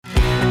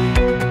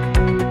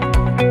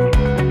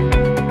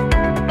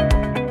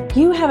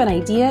have an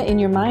idea in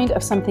your mind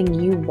of something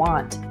you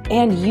want,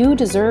 and you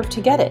deserve to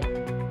get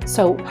it.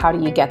 So how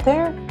do you get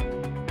there?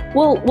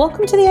 Well,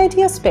 welcome to The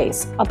Idea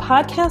Space, a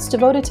podcast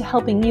devoted to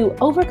helping you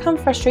overcome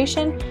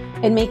frustration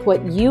and make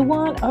what you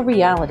want a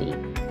reality.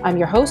 I'm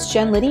your host,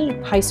 Jen Liddy,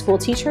 high school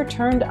teacher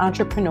turned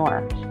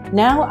entrepreneur.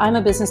 Now I'm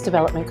a business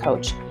development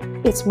coach.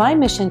 It's my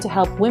mission to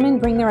help women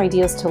bring their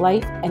ideas to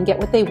life and get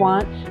what they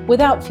want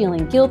without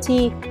feeling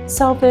guilty,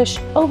 selfish,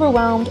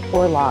 overwhelmed,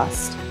 or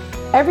lost.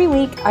 Every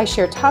week, I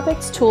share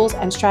topics, tools,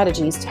 and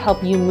strategies to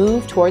help you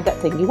move toward that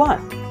thing you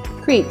want.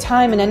 Create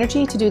time and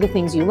energy to do the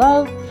things you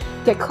love,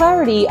 get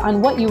clarity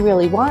on what you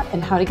really want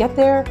and how to get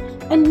there,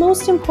 and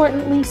most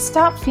importantly,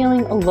 stop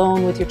feeling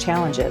alone with your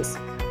challenges.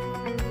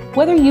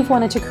 Whether you've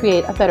wanted to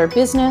create a better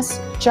business,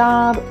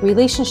 job,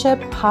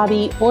 relationship,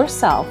 hobby, or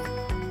self,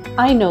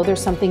 I know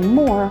there's something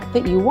more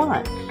that you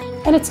want,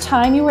 and it's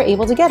time you were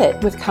able to get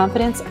it with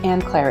confidence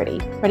and clarity.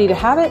 Ready to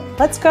have it?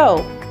 Let's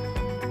go.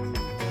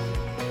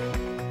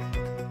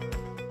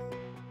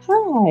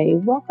 Hi,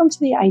 welcome to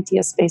the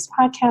Idea Space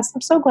podcast.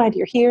 I'm so glad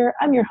you're here.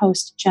 I'm your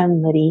host,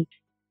 Jen Liddy,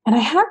 and I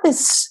had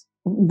this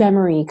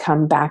memory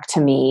come back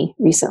to me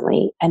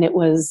recently, and it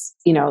was,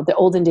 the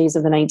olden days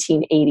of the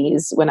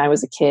 1980s when I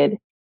was a kid,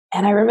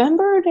 and I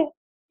remembered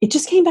it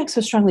just came back so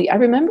strongly. I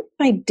remember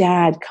my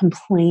dad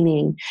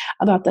complaining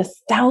about the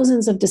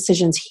thousands of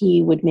decisions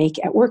he would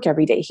make at work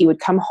every day. He would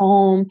come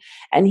home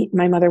and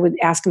my mother would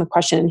ask him a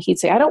question and he'd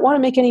say, I don't want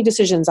to make any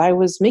decisions. I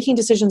was making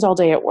decisions all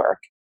day at work.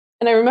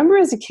 And I remember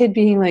as a kid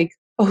being like,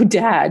 oh,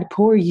 Dad,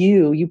 poor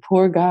you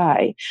poor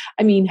guy.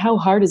 I mean, how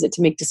hard is it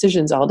to make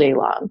decisions all day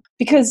long?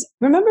 Because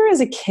remember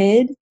as a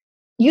kid,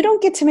 you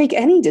don't get to make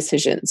any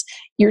decisions.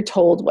 You're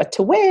told what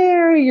to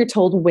wear, you're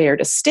told where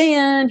to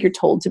stand, you're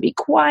told to be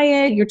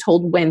quiet, you're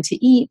told when to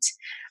eat.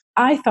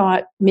 I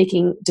thought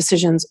making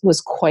decisions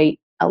was quite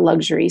a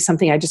luxury,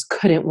 something I just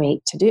couldn't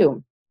wait to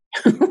do.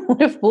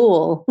 What a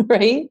fool,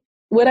 right?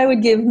 What I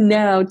would give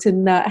now to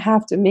not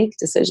have to make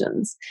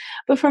decisions.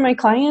 But for my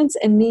clients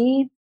and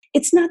me,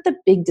 it's not the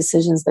big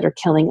decisions that are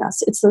killing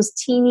us. It's those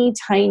teeny,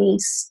 tiny,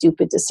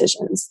 stupid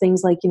decisions.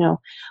 Things like,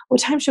 what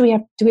time do we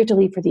have to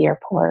leave for the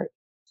airport?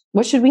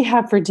 What should we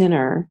have for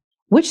dinner?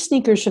 Which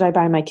sneakers should I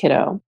buy my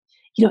kiddo?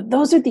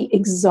 Those are the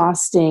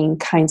exhausting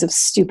kinds of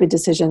stupid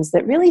decisions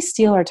that really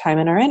steal our time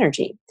and our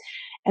energy.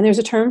 And there's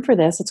a term for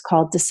this. It's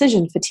called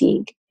decision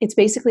fatigue. It's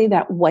basically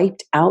that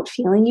wiped out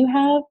feeling you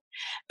have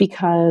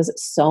because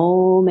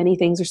so many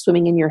things are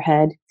swimming in your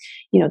head,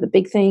 the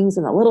big things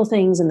and the little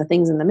things and the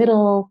things in the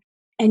middle.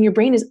 And your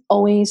brain is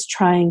always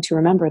trying to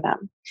remember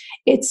them.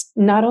 It's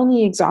not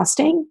only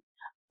exhausting,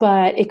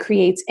 but it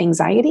creates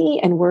anxiety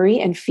and worry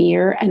and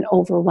fear and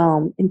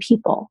overwhelm in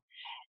people.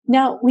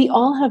 Now, we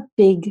all have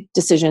big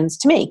decisions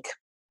to make.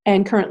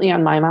 And currently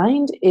on my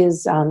mind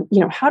is,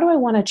 how do I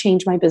want to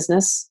change my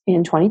business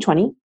in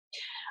 2020?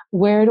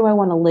 Where do I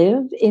want to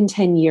live in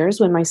 10 years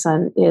when my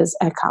son is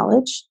at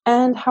college?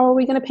 And how are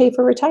we going to pay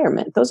for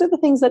retirement? Those are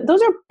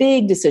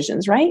big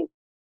decisions, right?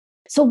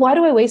 So why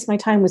do I waste my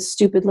time with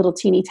stupid little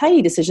teeny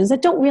tiny decisions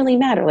that don't really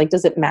matter? Like,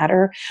 does it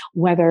matter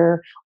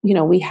whether,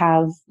 we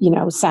have,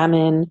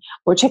 salmon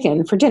or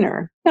chicken for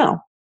dinner? No.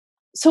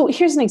 So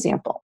here's an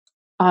example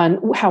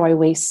on how I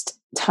waste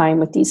time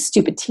with these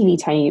stupid teeny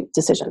tiny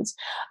decisions.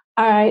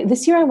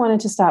 This year I wanted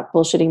to stop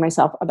bullshitting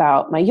myself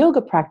about my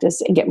yoga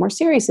practice and get more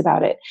serious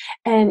about it.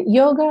 And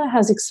yoga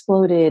has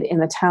exploded in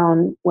the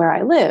town where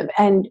I live.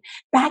 And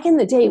back in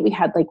the day, we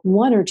had like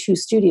 1 or 2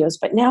 studios,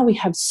 but now we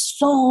have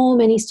so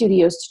many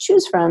studios to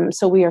choose from.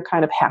 So we are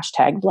kind of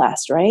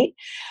 #blessed, right?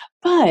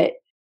 But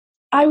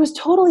I was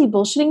totally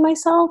bullshitting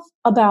myself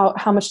about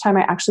how much time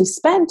I actually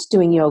spent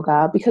doing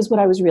yoga, because what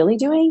I was really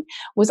doing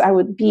was I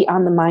would be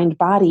on the Mind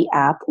Body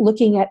app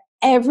looking at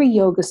every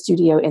yoga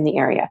studio in the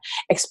area,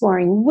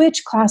 exploring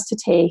which class to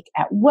take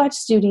at what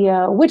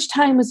studio, which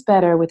time was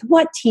better with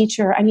what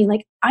teacher. I mean,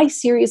 I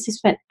seriously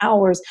spent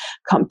hours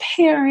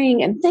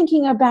comparing and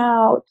thinking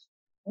about,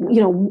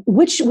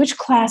 which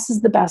class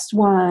is the best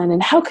one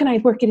and how can I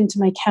work it into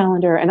my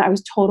calendar? And I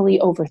was totally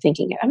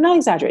overthinking it. I'm not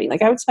exaggerating.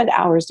 I would spend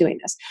hours doing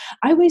this.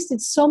 I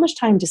wasted so much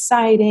time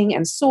deciding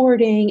and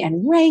sorting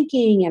and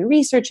ranking and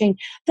researching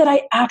that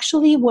I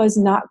actually was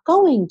not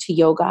going to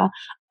yoga.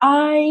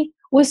 I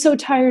was so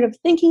tired of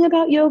thinking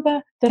about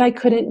yoga that I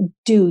couldn't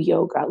do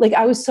yoga.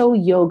 I was so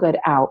yoga'd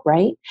out,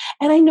 right?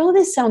 And I know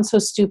this sounds so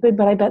stupid,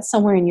 but I bet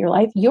somewhere in your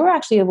life, you're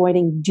actually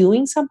avoiding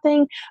doing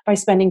something by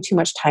spending too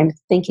much time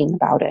thinking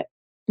about it.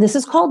 This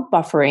is called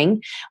buffering,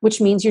 which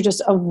means you're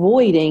just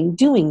avoiding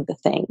doing the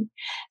thing.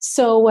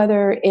 So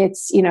whether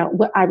it's,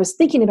 what I was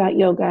thinking about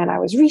yoga and I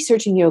was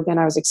researching yoga and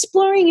I was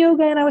exploring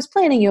yoga and I was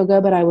planning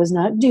yoga, but I was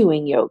not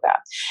doing yoga.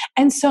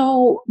 And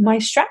so my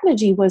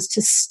strategy was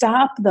to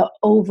stop the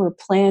over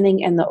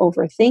planning and the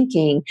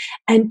overthinking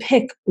and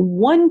pick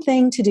one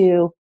thing to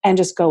do and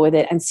just go with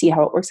it and see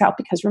how it works out.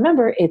 Because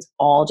remember, it's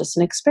all just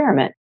an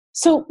experiment.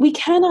 So we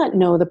cannot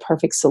know the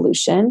perfect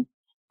solution.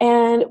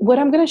 And what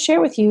I'm going to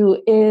share with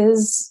you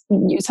is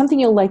something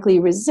you'll likely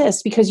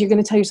resist because you're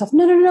going to tell yourself,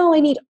 no, no, no, I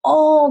need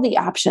all the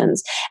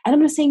options. And I'm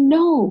going to say,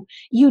 no,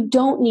 you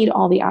don't need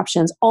all the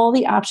options. All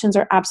the options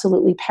are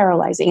absolutely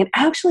paralyzing. And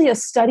actually, a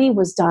study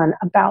was done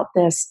about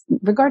this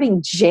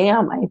regarding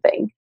jam, I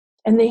think.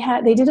 And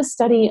they did a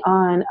study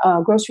on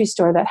a grocery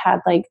store that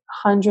had like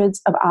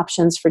hundreds of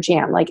options for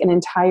jam, like an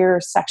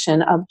entire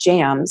section of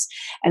jams.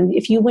 And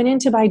if you went in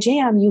to buy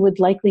jam, you would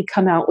likely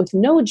come out with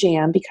no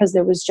jam because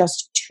there was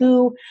just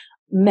too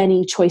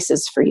many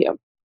choices for you.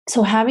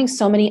 So having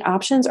so many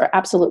options are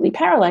absolutely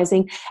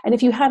paralyzing. And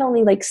if you had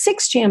only like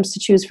 6 jams to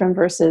choose from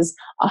versus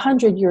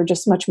 100, you're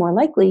just much more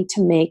likely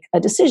to make a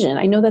decision.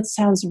 I know that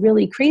sounds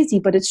really crazy,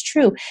 but it's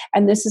true.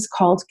 And this is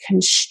called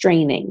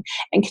constraining.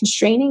 And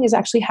constraining is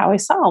actually how I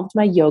solved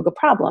my yoga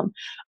problem.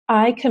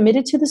 I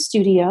committed to the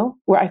studio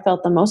where I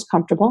felt the most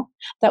comfortable.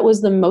 That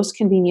was the most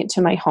convenient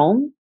to my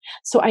home.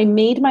 So I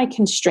made my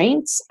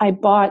constraints. I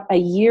bought a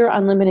year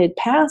unlimited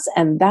pass,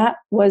 and that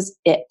was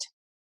it.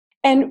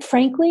 And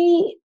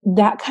frankly,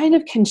 that kind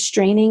of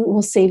constraining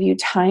will save you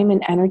time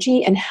and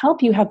energy and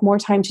help you have more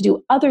time to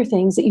do other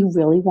things that you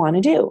really want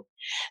to do.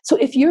 So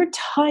if you're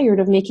tired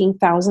of making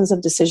thousands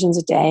of decisions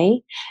a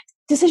day,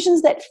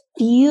 decisions that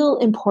feel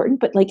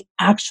important but like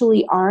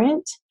actually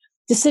aren't,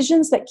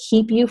 decisions that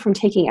keep you from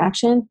taking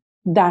action,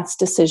 that's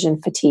decision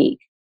fatigue.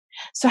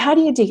 So how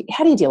do you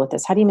deal with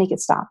this? How do you make it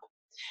stop?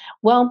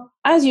 Well,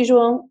 as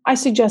usual, I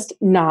suggest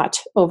not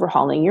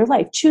overhauling your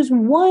life. Choose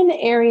one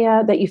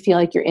area that you feel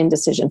like you're in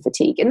decision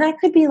fatigue. And that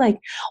could be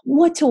like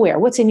what to wear,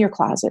 what's in your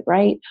closet,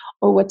 right?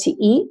 Or what to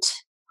eat,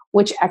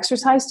 which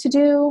exercise to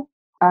do,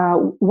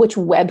 which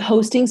web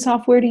hosting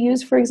software to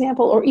use, for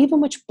example, or even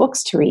which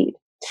books to read.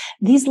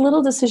 These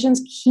little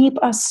decisions keep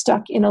us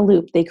stuck in a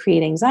loop. They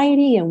create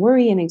anxiety and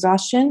worry and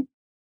exhaustion.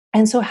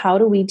 And so how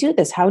do we do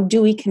this? How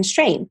do we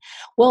constrain?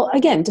 Well,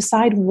 again,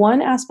 decide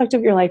one aspect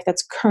of your life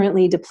that's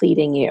currently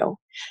depleting you.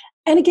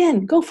 And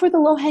again, go for the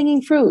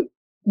low-hanging fruit.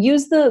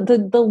 Use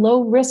the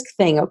low risk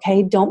thing,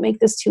 okay? Don't make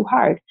this too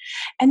hard.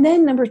 And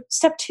then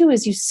step 2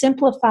 is you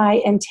simplify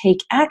and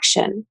take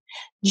action.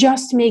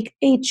 Just make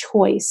a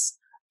choice.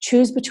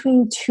 Choose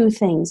between 2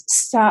 things.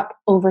 Stop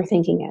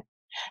overthinking it.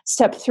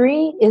 Step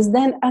 3 is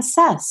then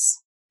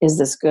assess. Is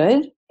this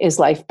good? Is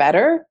life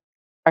better?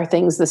 Are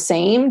things the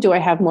same? Do I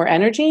have more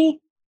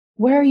energy?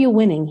 Where are you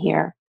winning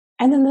here?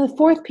 And then the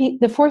fourth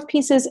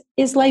piece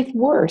is life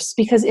worse?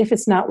 Because if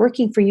it's not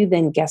working for you,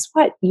 then guess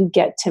what? You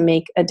get to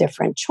make a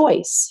different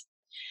choice.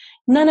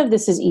 None of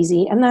this is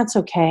easy, and that's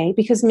okay,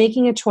 because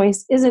making a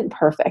choice isn't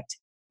perfect.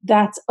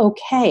 That's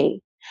okay.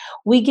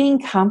 We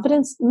gain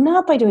confidence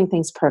not by doing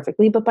things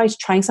perfectly, but by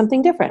trying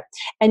something different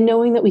and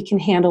knowing that we can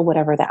handle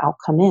whatever the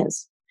outcome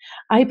is.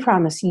 I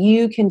promise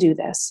you can do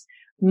this.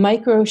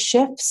 Micro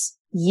shifts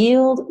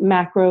yield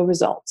macro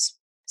results.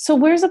 So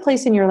where's a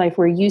place in your life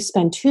where you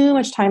spend too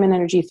much time and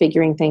energy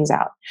figuring things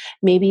out?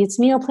 Maybe it's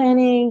meal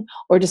planning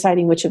or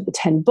deciding which of the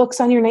 10 books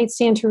on your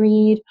nightstand to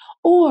read,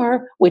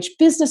 or which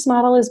business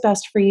model is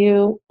best for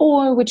you,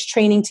 or which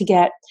training to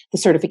get the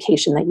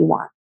certification that you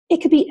want.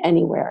 It could be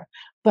anywhere,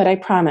 but I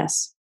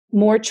promise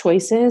more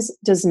choices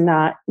does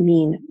not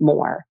mean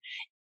more.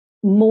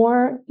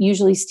 More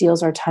usually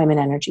steals our time and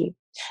energy.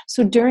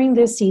 So during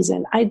this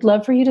season, I'd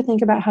love for you to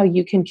think about how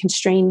you can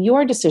constrain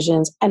your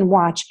decisions and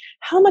watch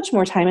how much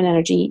more time and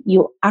energy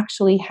you'll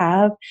actually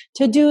have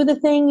to do the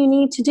thing you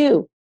need to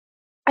do.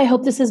 I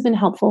hope this has been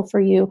helpful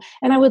for you.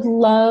 And I would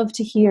love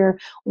to hear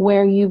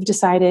where you've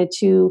decided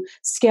to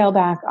scale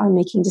back on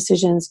making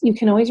decisions. You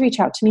can always reach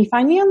out to me.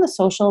 Find me on the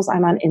socials.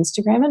 I'm on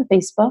Instagram and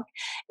Facebook,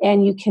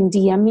 and you can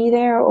DM me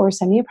there or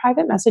send me a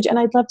private message. And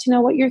I'd love to know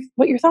what your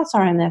thoughts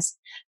are on this.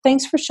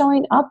 Thanks for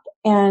showing up.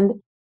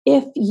 And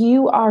if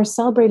you are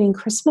celebrating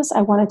Christmas,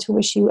 I wanted to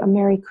wish you a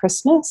Merry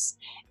Christmas.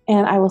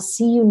 And I will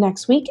see you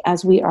next week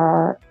as we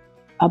are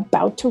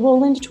about to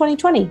roll into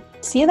 2020.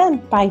 See you then.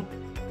 Bye.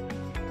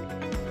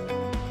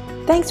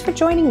 Thanks for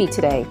joining me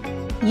today.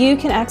 You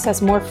can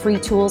access more free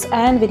tools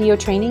and video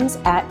trainings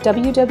at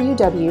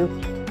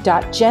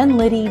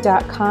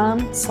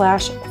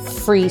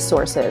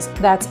www.jenliddy.com/free-sources.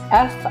 That's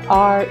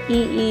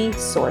FREE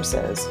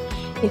sources.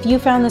 If you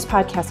found this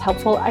podcast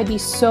helpful, I'd be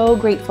so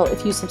grateful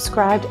if you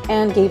subscribed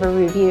and gave a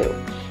review.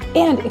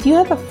 And if you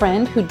have a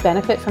friend who'd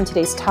benefit from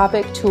today's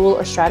topic, tool,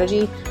 or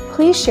strategy,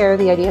 please share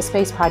the Idea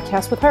Space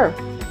podcast with her.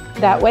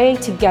 That way,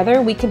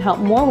 together, we can help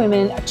more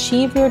women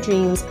achieve their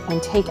dreams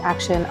and take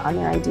action on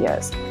their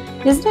ideas.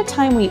 Isn't it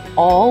time we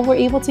all were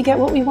able to get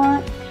what we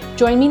want?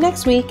 Join me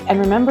next week, and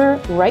remember,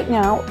 right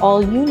now,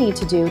 all you need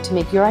to do to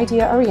make your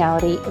idea a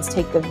reality is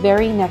take the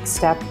very next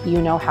step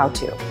you know how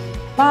to.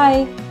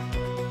 Bye!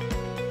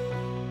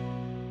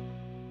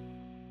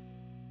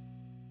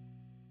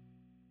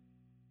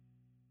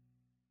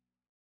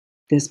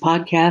 This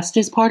podcast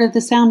is part of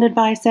the Sound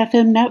Advice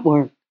FM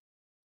network.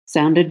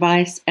 Sound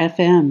Advice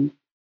FM.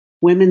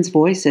 Women's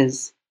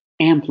voices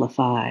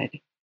amplified.